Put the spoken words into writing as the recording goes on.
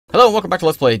Hello and welcome back to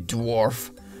Let's Play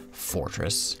Dwarf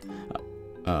Fortress.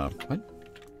 What?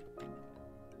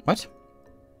 What?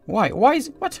 Why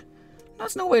is... What?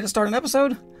 That's no way to start an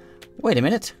episode. Wait a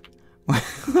minute.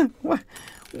 What?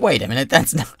 Wait a minute,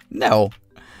 that's not... No.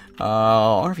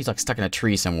 I wonder if he's like stuck in a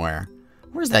tree somewhere.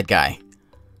 Where's that guy?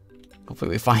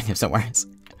 Hopefully we find him somewhere.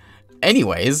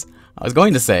 Anyways, I was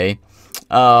going to say,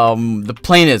 the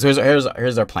plan is...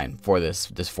 Here's our plan for this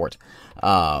fort.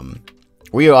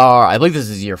 We are, I believe this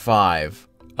is year 5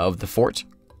 of the fort,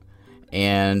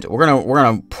 and we're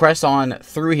gonna press on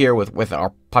through here with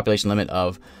our population limit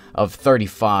of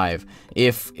 35.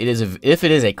 If it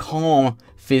is a calm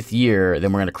 5th year,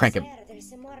 then we're gonna crank it.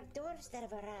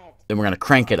 Then we're gonna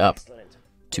crank it up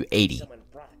to 80,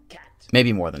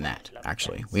 maybe more than that.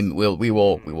 Actually, we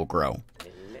will grow,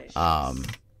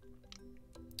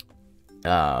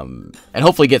 and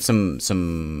hopefully get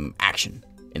some action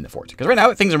in the fort, because right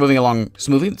now things are moving along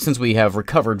smoothly since we have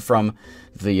recovered from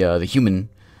the human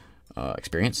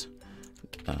experience.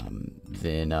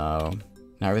 Then now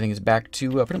everything is back to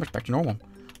pretty much back to normal.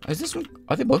 Is this one?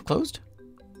 Are they both closed?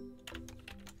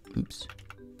 Oops.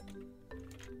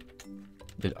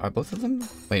 Are both of them?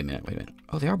 Wait a minute.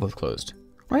 Oh, they are both closed.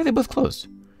 Why are they both closed?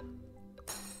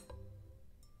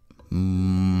 I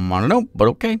don't know, but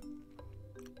okay.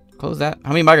 Close that. How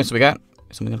many migrants do we got?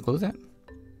 Is somebody gonna close that?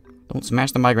 Don't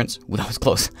smash the migrants. Ooh, that was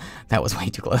close. That was way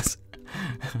too close.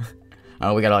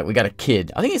 Oh, we got a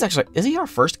kid. I think he's actually... Is he our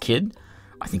first kid?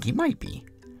 I think he might be.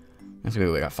 Let's see,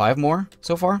 we got 5 more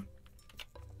so far.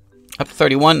 Up to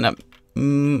 31.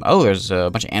 Oh, there's a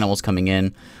bunch of animals coming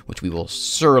in, which we will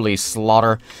surely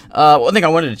slaughter. One thing I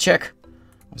wanted to check,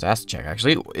 I was asked to check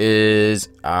actually, is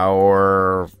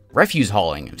our refuse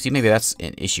hauling. See, maybe that's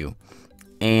an issue.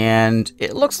 And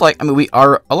it looks like, I mean,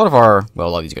 a lot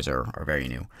of these guys are very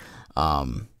new.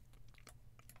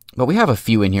 But we have a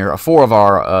few in here. 4 of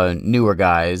our newer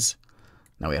guys,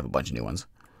 now we have a bunch of new ones,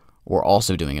 we're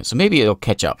also doing it. So maybe it'll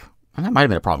catch up. And that might have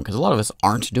been a problem, because a lot of us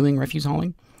aren't doing refuse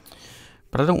hauling.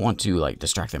 But I don't want to, like,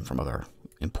 distract them from other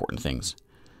important things.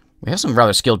 We have some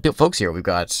rather skilled folks here. We've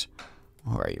got,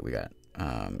 where are you? We got,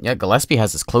 yeah, Gillespie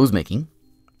has this clothes making.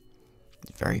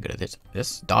 Very good at it.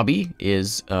 This Dobby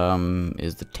is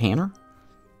the tanner.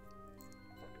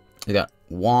 We got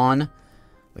Juan,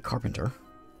 the carpenter,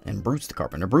 and Brutes, the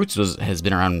carpenter. Brutes has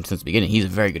been around since the beginning. He's a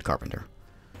very good carpenter.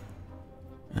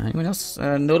 Anyone else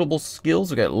notable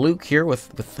skills? We got Luke here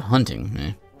with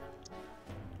hunting.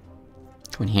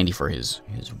 Come in handy for his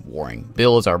warring.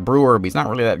 Bill is our brewer, but he's not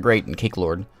really that great in Cake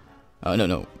Lord.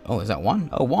 No. Oh, is that Juan?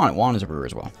 Oh, Juan is a brewer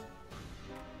as well.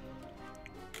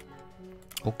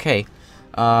 Okay.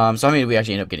 So how many did we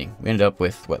actually end up getting? We ended up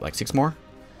with, what, like 6 more?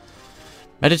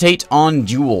 Meditate on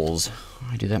jewels.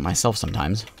 I do that myself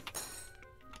sometimes.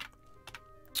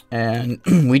 And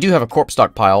we do have a corpse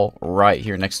stockpile right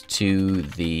here next to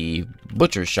the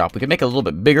butcher's shop. We could make it a little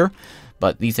bit bigger,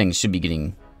 but these things should be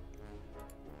getting...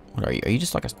 What are you? Are you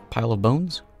just like a pile of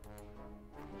bones?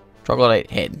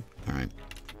 Troglodyte head. Alright.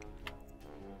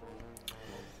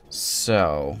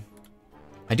 So...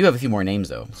 I do have a few more names,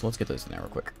 though, so let's get those in there real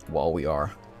quick while we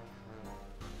are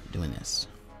doing this.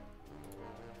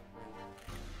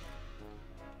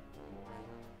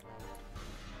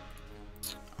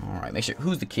 All right, make sure.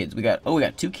 Who's the kids? We got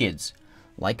 2 kids,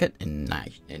 Lycut and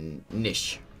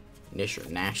Nish, or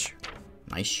Nash,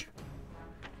 Nish.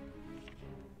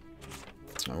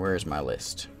 Where's my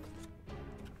list?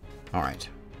 All right.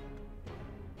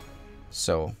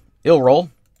 So, Ilroll.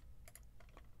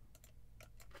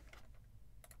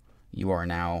 You are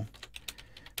now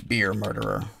beer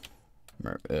murderer.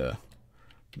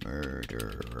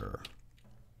 Murderer.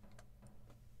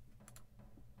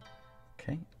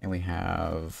 Okay, and we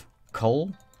have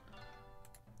Cole.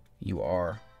 You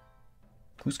are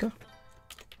Kuska.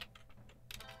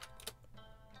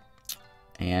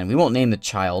 And we won't name the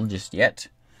child just yet.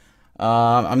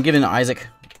 I'm giving Isaac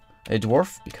a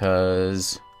dwarf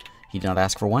because he did not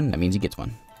ask for one. That means he gets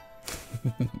one.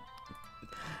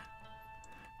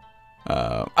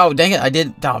 Oh, dang it, I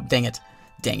did. Oh, dang it.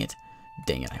 I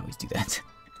always do that.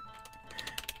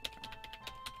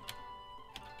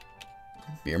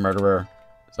 Beer murderer.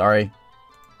 Sorry.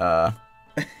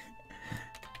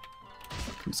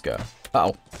 Kuska.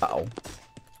 Uh-oh.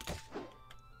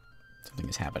 Something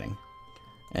is happening.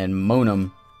 And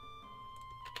Monum.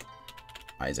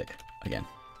 Isaac. Again.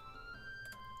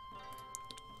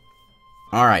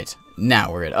 Alright.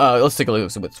 Now we're good. Let's take a look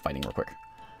at what's fighting real quick.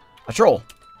 A troll.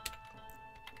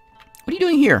 What are you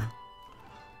doing here?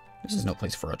 This is no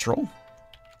place for a troll.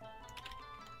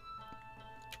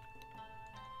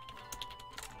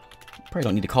 Probably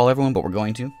don't need to call everyone, but we're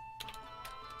going to.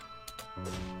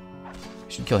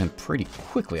 Should kill him pretty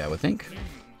quickly, I would think.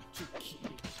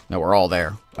 No, we're all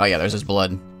there. Oh yeah, there's his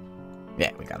blood.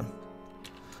 Yeah, we got him.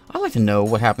 I'd like to know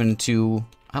what happened to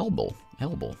Elbel.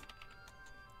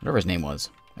 Whatever his name was.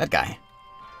 That guy.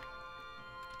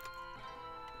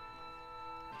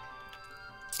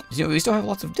 You know, we still have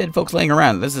lots of dead folks laying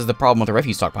around. This is the problem with the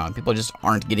refuse stockpile. People just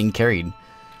aren't getting carried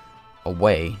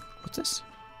away. What's this?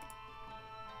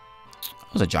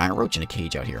 There's a giant roach in a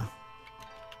cage out here.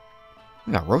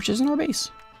 We got roaches in our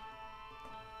base.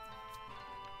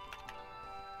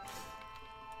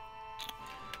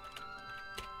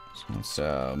 So let's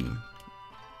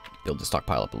build the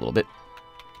stockpile up a little bit.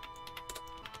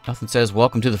 Nothing says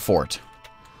welcome to the fort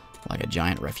like a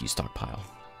giant refuse stockpile.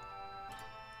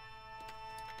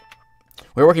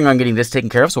 We're working on getting this taken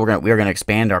care of, so we are gonna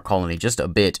expand our colony just a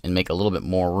bit and make a little bit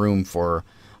more room for.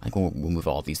 I think we'll move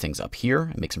all of these things up here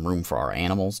and make some room for our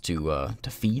animals to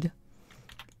feed.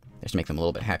 Just to make them a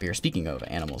little bit happier. Speaking of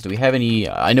animals, do we have any?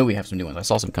 I know we have some new ones. I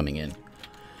saw some coming in.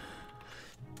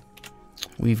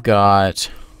 We've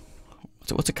got.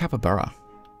 What's a capybara?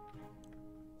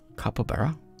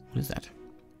 Capybara? What is that?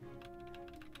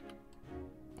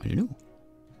 I don't know.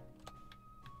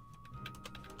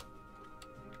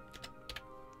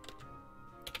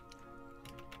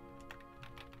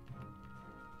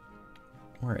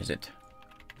 Where is it?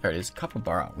 There it is.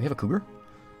 Capybara. We have a cougar?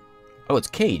 Oh, it's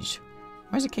caged.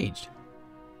 Why is it caged?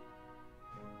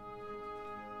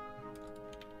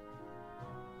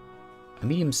 A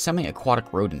medium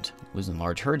semi-aquatic rodent lives in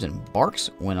large herds and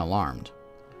barks when alarmed.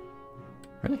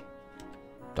 Really?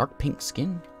 Dark pink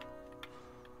skin?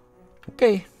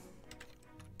 Okay.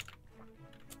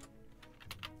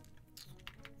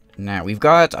 Now, we've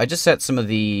got... I just set some of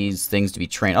these things to be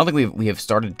trained. I don't think we have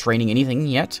started training anything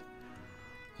yet.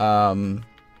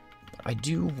 I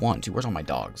do want to... Where's all my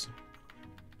dogs?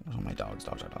 Where's all my dogs?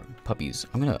 Dog. Puppies.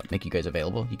 I'm gonna make you guys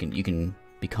available. You can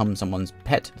become someone's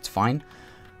pet. It's fine.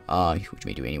 Which you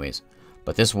may do anyways.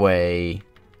 But this way...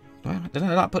 Well, did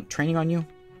I not put training on you?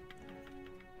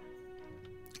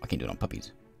 I can't do it on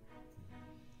puppies.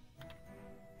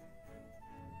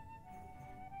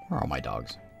 Where are all my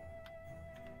dogs?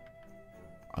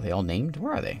 Are they all named?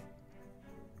 Where are they?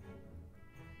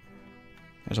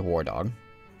 There's a war dog.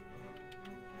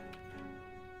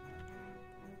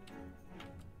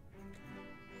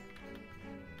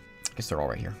 I guess they're all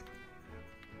right here.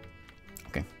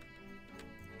 Okay.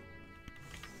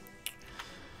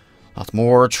 Lots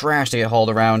more trash to get hauled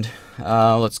around.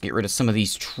 Let's get rid of some of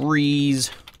these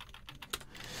trees.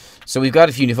 So we've got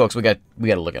a few new folks. We got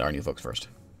to look at our new folks first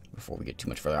before we get too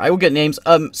much further. I will get names.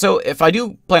 So if I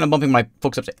do plan on bumping my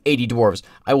folks up to 80 dwarves,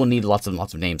 I will need lots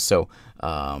of names. So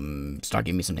start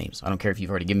giving me some names. I don't care if you've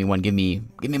already given me one. Give me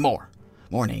more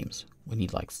names. We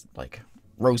need like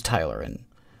Rose Tyler and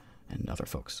other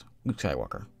folks. Luke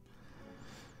Skywalker.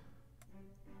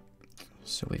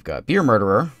 So we've got Beer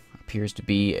Murderer. Appears to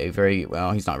be a very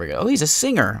well. He's not very good. Oh, he's a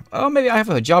singer. Oh, maybe I have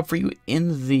a job for you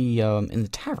in the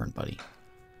tavern, buddy.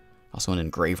 Also an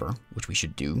engraver, which we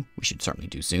should do. We should certainly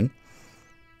do soon.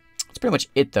 That's pretty much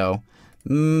it, though.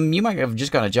 You might have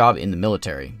just got a job in the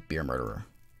military, Beer Murderer.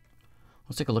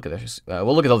 Let's take a look at this.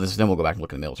 We'll look at all this, then we'll go back and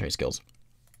look at the military skills.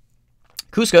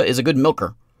 Kuska is a good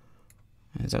milker.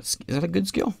 Is that a good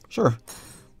skill? Sure.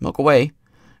 Milk away.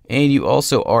 And you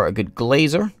also are a good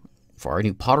glazer for our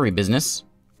new pottery business.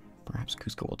 Perhaps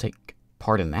Cusco will take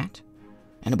part in that.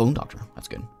 And a bone doctor. That's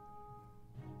good.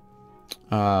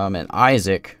 And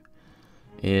Isaac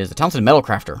is a talented metal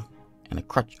crafter and a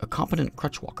competent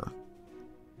crutch walker.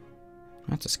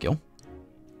 That's a skill.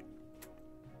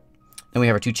 Then we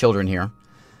have our two children here.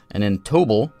 And then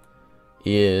Tobel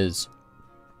is...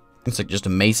 It's like just a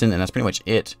mason, and that's pretty much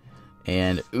it.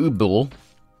 And Ubul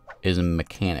is a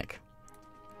mechanic.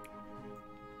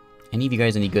 Any of you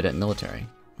guys any good at military?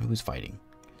 Who's fighting?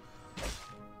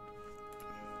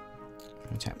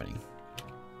 What's happening?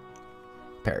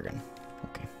 Peregrine.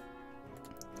 Okay.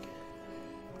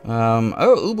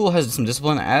 Oh, Ubul has some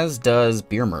discipline, as does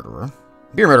Beer Murderer.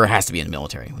 Beer Murderer has to be in the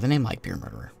military. With a name like Beer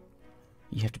Murderer,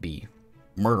 you have to be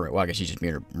murder. Well, I guess you just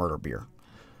murder beer.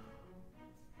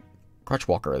 Crutch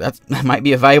Walker. That might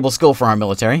be a valuable skill for our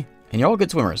military. And you're all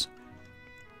good swimmers.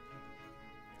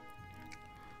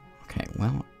 Okay,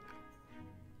 well...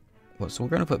 So we're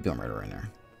going to put Beer Murderer in there.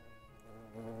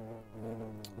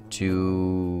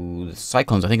 To the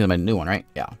Cyclones, I think is my new one, right?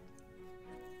 Yeah.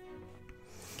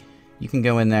 You can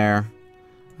go in there.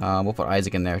 We'll put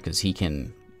Isaac in there because he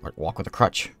can walk with a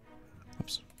crutch.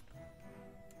 Oops.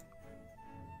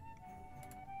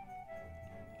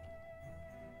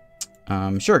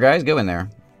 Sure, guys, go in there.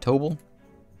 Tobel.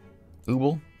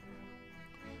 Ubel.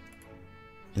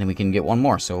 And then we can get one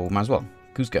more, so might as well.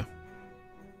 Kuzka. There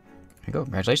you go.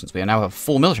 Congratulations. We now have a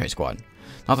full military squad.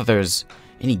 Not that there's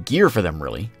any gear for them,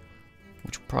 really.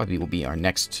 Which probably will be our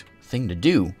next thing to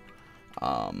do.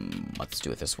 Let's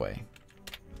do it this way.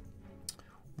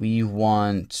 We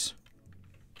want...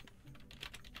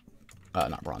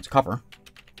 not bronze. Copper.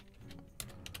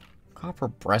 Copper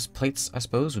breastplates, I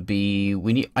suppose, would be...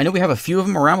 I know we have a few of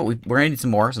them around, but we're going to need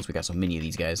some more since we got so many of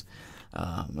these guys.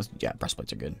 Yeah,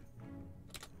 breastplates are good.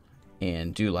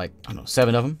 And do, like, I don't know,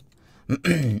 7 of them.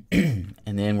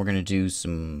 And then we're going to do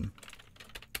some...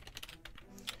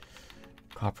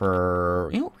 copper...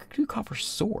 You know, we could do copper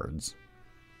swords.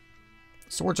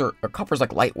 Swords are... Copper's,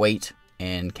 like, lightweight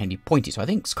and can be pointy. So I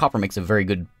think copper makes a very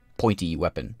good pointy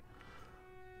weapon.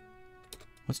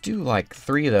 Let's do, like,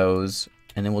 3 of those...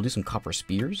 And then we'll do some copper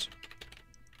spears.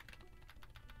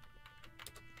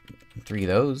 3 of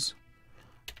those.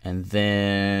 And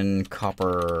then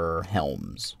copper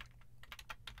helms.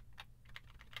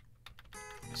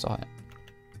 I saw it.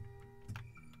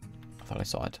 I thought I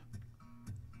saw it.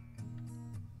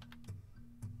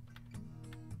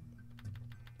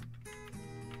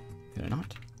 Did I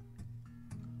not?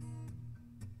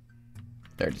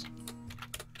 There it is.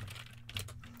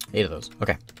 8 of those.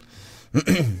 Okay.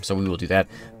 So we will do that.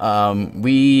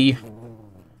 We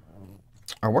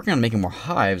are working on making more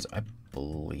hives, I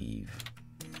believe.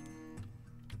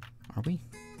 Are we?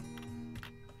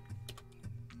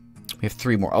 We have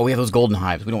 3 more. Oh, we have those golden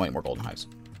hives. We don't want any more golden hives.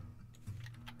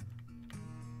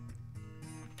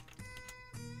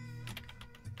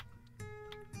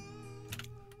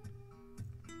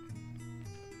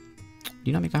 Do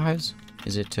you not make the hives?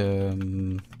 Is it,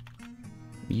 you?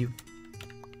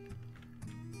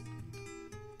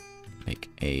 Make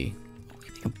a...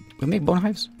 We make bone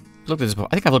hives? Looked at this before.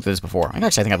 I think I've looked at this before. Actually,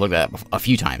 I think I've looked at that a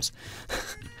few times.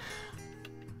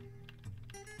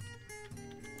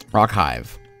 Rock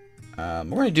hive. We're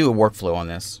going to do a workflow on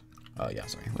this. Yeah,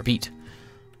 sorry. Repeat.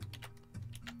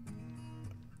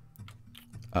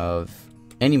 Of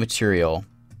any material.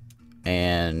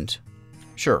 And...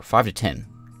 Sure, 5 to 10.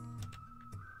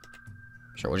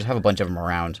 Sure, we'll just have a bunch of them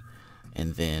around.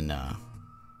 And then...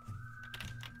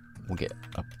 we'll get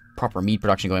a proper meat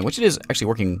production going, which it is actually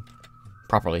working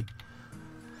properly.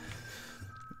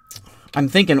 I'm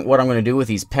thinking what I'm going to do with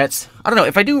these pets. I don't know,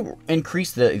 if I do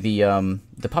increase the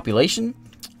population,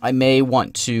 I may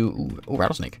want to... Ooh,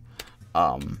 rattlesnake.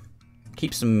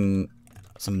 Keep some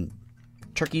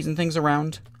turkeys and things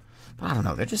around. But I don't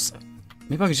know, they're just...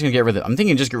 Maybe I'm just going to get rid of... I'm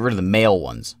thinking just get rid of the male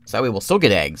ones. So that way we'll still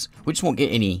get eggs. We just won't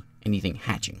get anything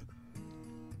hatching.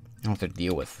 I don't have to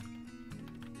deal with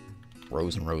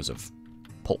rows and rows of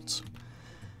poults.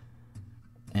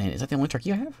 And is that the only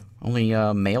turkey I have? Only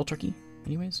male turkey,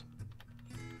 anyways?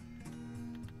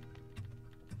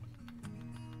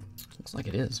 Looks like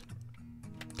it is.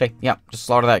 Okay, yeah, just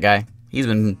slaughter that guy. He's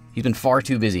been far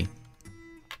too busy.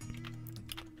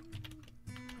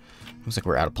 Looks like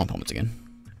we're out of plump helmets again.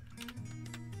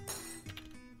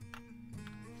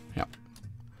 Yeah.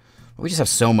 We just have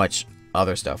so much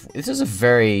other stuff. This is a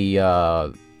very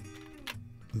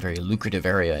very lucrative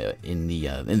area in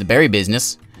the berry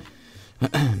business.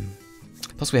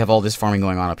 Plus we have all this farming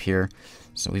going on up here,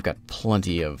 so we've got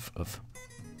plenty of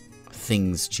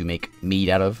things to make mead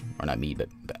out of, or not mead, but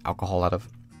alcohol out of.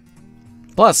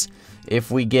 Plus,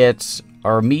 if we get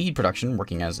our mead production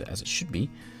working as it should be,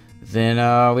 then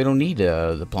we don't need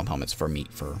the plump helmets for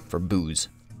meat for booze.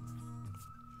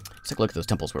 Let's take a look at those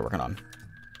temples we're working on.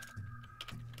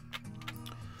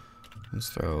 Let's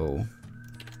throw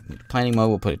planning mode.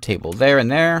 We'll put a table there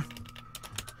and there.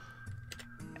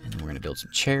 And then we're going to build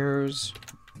some chairs.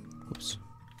 Oops.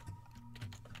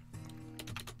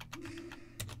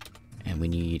 And we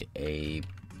need a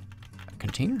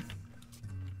container.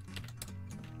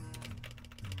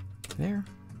 There.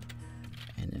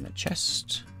 And then a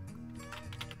chest.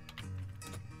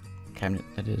 Cabinet,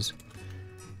 that is.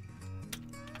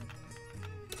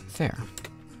 There.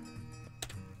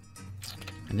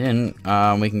 And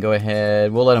then we can go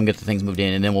ahead, we'll let them get the things moved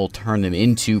in, and then we'll turn them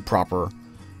into proper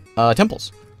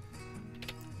temples.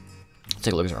 Let's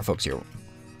take a look at our folks here.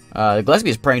 Gillespie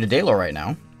is praying to Daylor right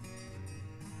now.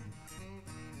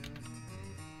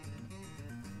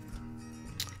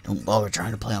 Don't bother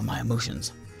trying to play on my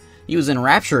emotions. He was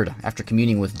enraptured after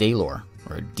communing with Daylor,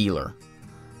 or a dealer.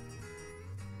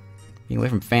 Being away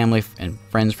from family and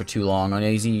friends for too long,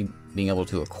 uneasy being able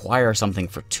to acquire something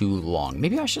for too long.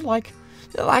 Maybe I should like...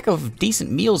 The lack of decent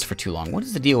meals for too long. What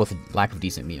is the deal with the lack of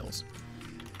decent meals?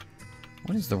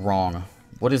 What is the wrong?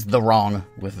 What is the wrong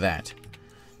with that?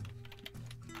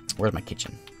 Where's my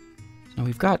kitchen? Now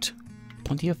we've got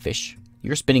plenty of fish.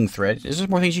 You're spinning thread. Is there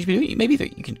more things you should be doing? Maybe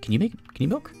you can you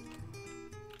milk?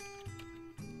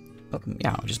 Milk 'em,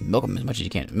 yeah, just milk them as much as you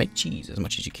can. Make cheese as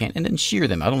much as you can, and then shear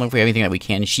them. I don't know if we have anything that we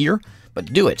can shear,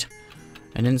 but do it.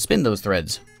 And then spin those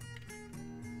threads.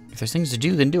 If there's things to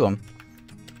do, then do them.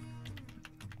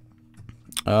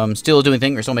 Still doing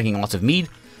things. We're still making lots of mead.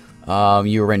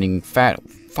 You're rendering fat.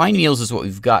 Fine meals is what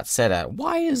we've got set at.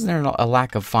 Why is there a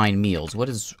lack of fine meals? What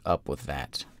is up with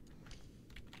that?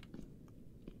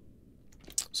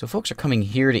 So folks are coming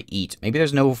here to eat. Maybe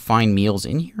there's no fine meals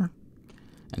in here?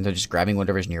 And they're just grabbing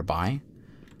whatever's nearby?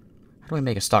 How do I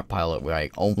make a stockpile where I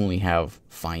only have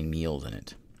fine meals in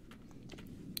it?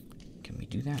 Can we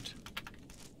do that?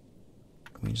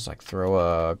 Can we just like throw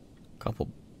a couple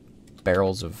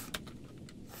barrels of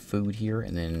food here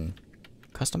and then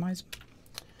customize?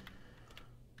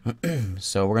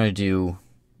 So we're gonna do,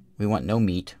 we want no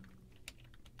meat,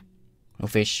 no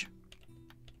fish.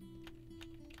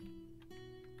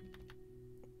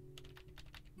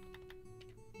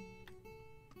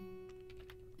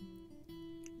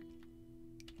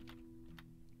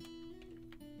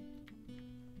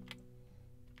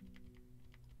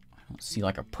 I don't see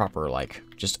like a proper, like,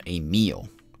 just a meal.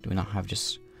 Do we not have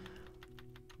just,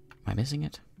 am I missing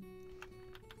it?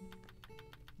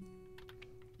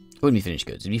 It wouldn't be finished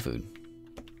goods, it'd be food.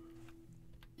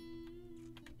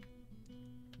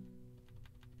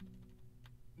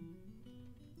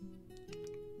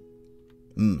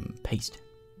 Paste.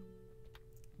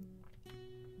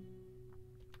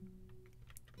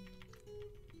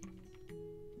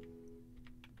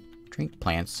 Drink,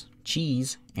 plants,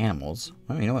 cheese, animals.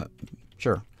 Oh, you know what?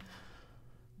 Sure.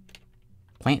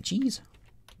 Plant cheese?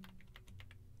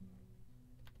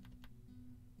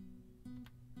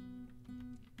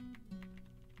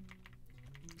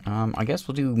 I guess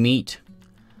we'll do meat.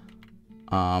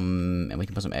 And we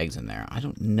can put some eggs in there. I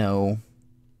don't know.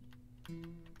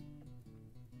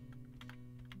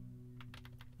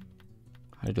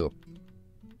 How to do it.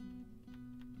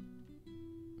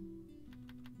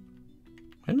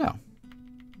 I don't know.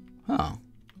 Oh.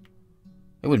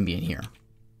 It wouldn't be in here.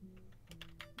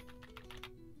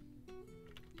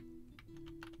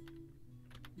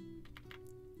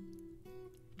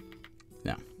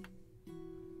 No.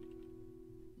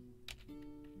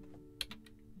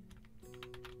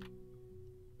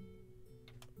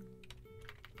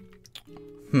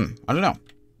 I don't know.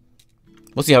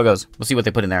 We'll see how it goes. We'll see what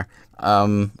they put in there. I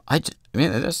mean,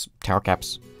 there's tower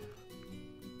caps.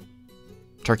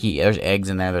 Turkey, there's eggs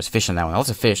in there. There's fish in that one. Lots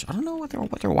of fish. I don't know what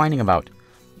they're whining about.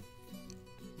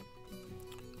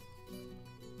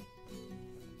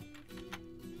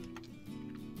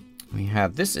 We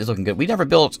have, this is looking good. We never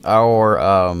built our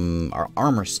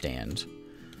armor stand.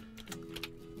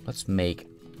 Let's make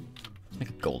a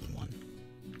golden one.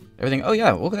 Everything. Oh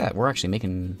yeah, look at that. We're actually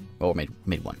making. Oh, we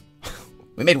made one.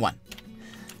 We made one.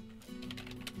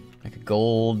 Make a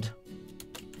gold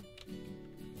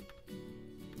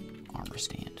armor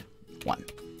stand. One.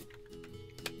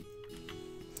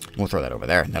 We'll throw that over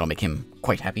there, and that'll make him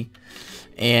quite happy.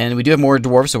 And we do have more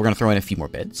dwarves, so we're gonna throw in a few more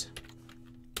beds.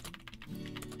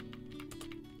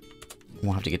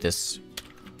 We'll have to get this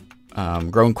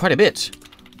grown quite a bit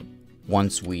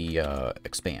once we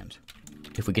expand,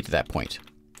 if we get to that point.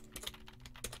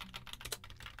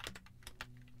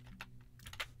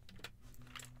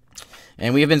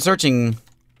 And we have been searching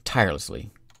tirelessly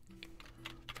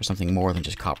for something more than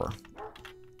just copper.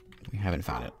 We haven't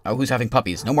found it. Oh, who's having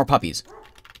puppies? No more puppies.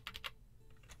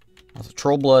 Also,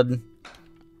 troll blood.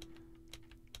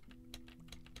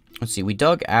 Let's see, we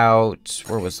dug out...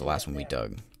 Where was the last one we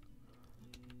dug?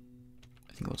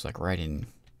 I think it was like right in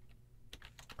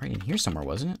here somewhere,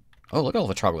 wasn't it? Oh, look at all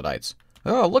the troglodytes.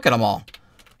 Oh, look at them all.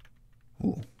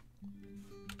 Ooh.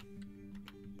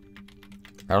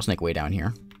 Rattlesnake way down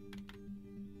here.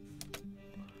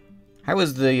 How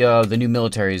is the new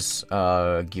military's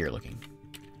gear looking?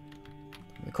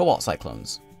 The Cobalt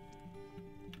Cyclones.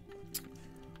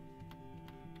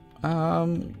 We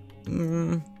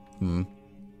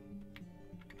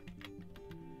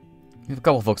have a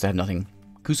couple folks that have nothing.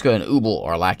 Kuska and Ubel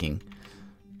are lacking.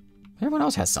 Everyone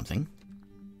else has something.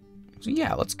 So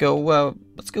yeah, let's go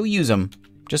use them.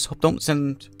 Just hope don't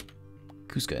send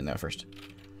Kuska in there first.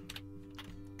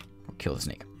 Or kill the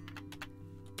snake.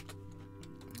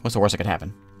 What's the worst that could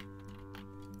happen?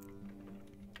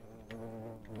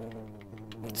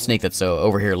 The snake that's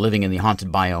over here living in the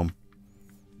haunted biome.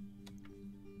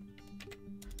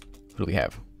 Who do we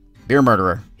have? Beer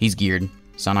Murderer. He's geared.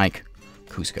 Sunike.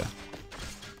 Kuska.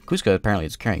 Kuska apparently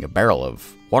is carrying a barrel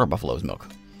of water buffalo's milk.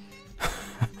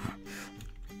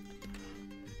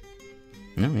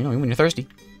 You know, when you're thirsty.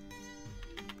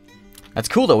 That's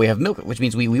cool though, we have milk, which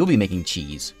means we will be making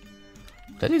cheese.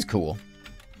 That is cool.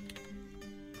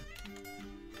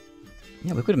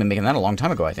 Yeah, we could have been making that a long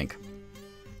time ago, I think.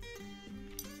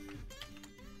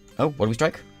 Oh, what do we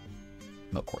strike?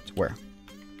 Milk quartz. Where?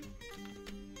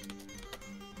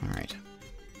 Alright.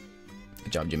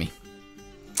 Good job, Jimmy.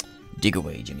 Dig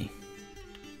away, Jimmy.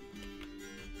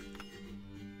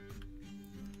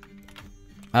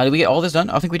 Did we get all this done?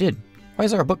 I think we did. Why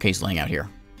is there a bookcase laying out here?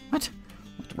 What?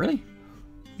 Really?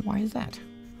 Why is that?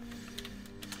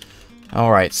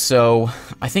 Alright, so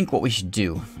I think what we should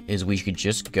do is we could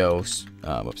just go...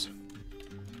 whoops.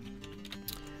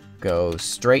 Go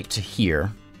straight to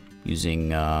here using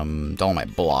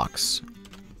dolomite blocks,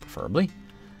 preferably.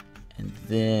 And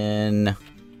then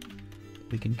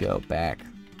we can go back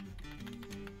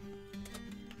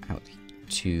out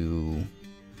to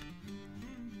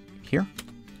here.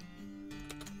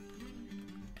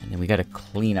 And then we got to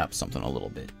clean up something a little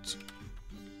bit.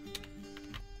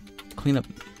 Clean up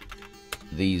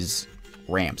these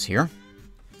ramps here.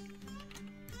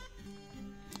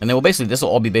 And then this will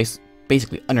all be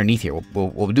basically underneath here.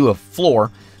 We'll do a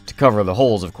floor to cover the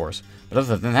holes, of course. But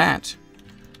other than that,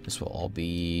 this will all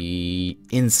be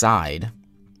inside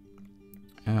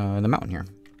the mountain here.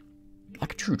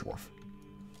 Like a true dwarf.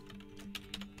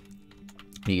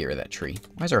 Need to get rid of that tree.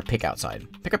 Why is there a pick outside?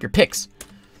 Pick up your picks!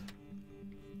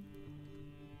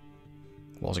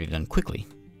 Walls are getting done quickly.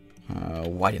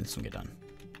 Why didn't this one get done?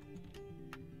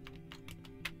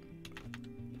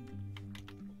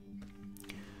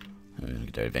 I'm gonna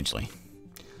get there eventually.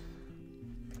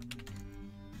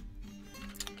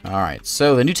 Alright,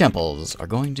 so the new temples are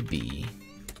going to be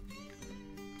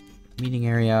meeting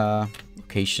area,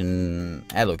 location,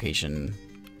 add location,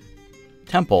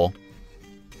 temple.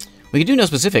 We could do no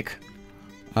specific.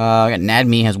 I got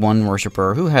Nadmi has 1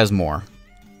 worshiper. Who has more?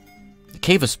 The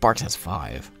Cave of Sparks has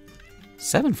 5.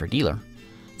 7 for dealer.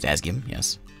 Zazgim,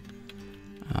 yes.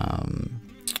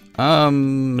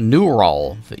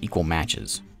 Neural for equal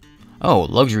matches. Oh,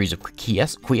 luxuries of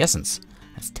quiescence.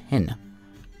 That's 10.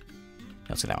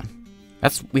 Let's get that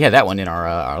one. We had that one in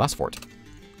our last fort.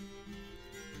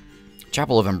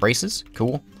 Chapel of Embraces,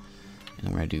 cool. And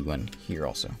then we're gonna do one here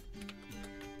also.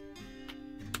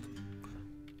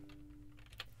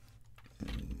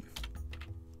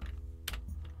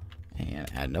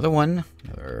 And add another one,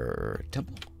 another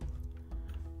temple.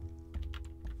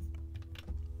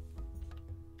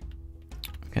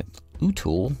 Okay,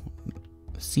 Utul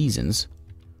seasons.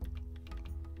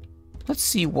 Let's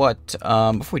see what.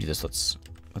 Before we do this, let's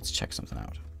check something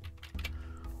out.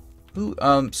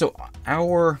 So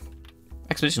our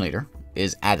expedition leader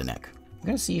is Adanek. I'm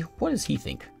gonna see what does he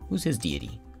think. Who's his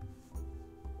deity?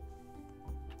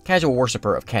 Casual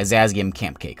worshipper of Kazazgim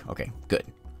Camp Cake. Okay, good.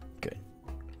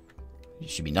 It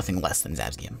should be nothing less than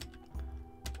Zazgim.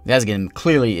 Zazgim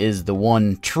clearly is the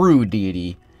one true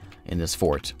deity in this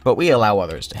fort, but we allow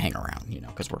others to hang around, you know,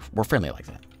 because we're friendly like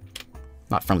that.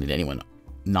 Not friendly to anyone,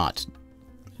 not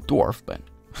Dwarf, but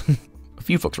a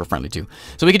few folks were friendly too.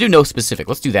 So we could do no specific.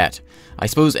 Let's do that. I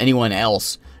suppose anyone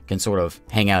else can sort of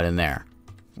hang out in there.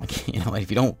 Like, you know, like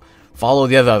if you don't follow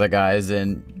the other guys,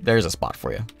 then there's a spot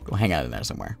for you. Go hang out in there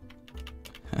somewhere.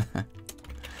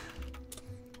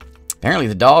 Apparently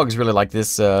the dogs really like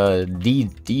this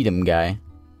Deedum guy,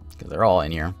 because they're all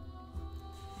in here.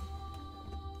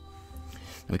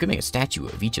 And we could make a statue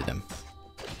of each of them.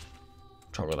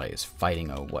 Troglodyte is fighting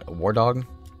a war dog?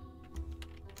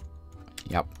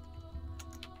 Yep.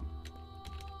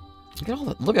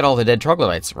 Look at all the dead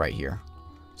troglodytes right here.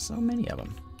 So many of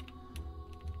them.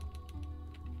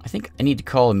 I think I need to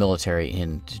call the military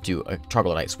in to do a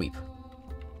troglodyte sweep.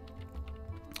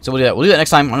 So we'll do that. We'll do that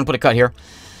next time. I'm gonna put a cut here.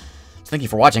 Thank you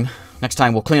for watching. Next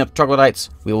time we'll clean up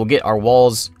troglodytes. We will get our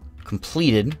walls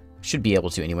completed. Should be able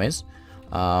to anyways.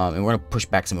 And we're going to push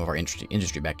back some of our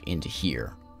industry back into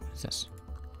here. What's this?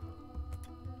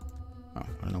 Oh,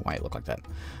 I don't know why it looked like that.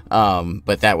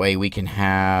 But that way we can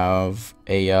have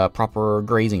a proper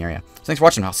grazing area. So thanks for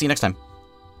watching. I'll see you next time.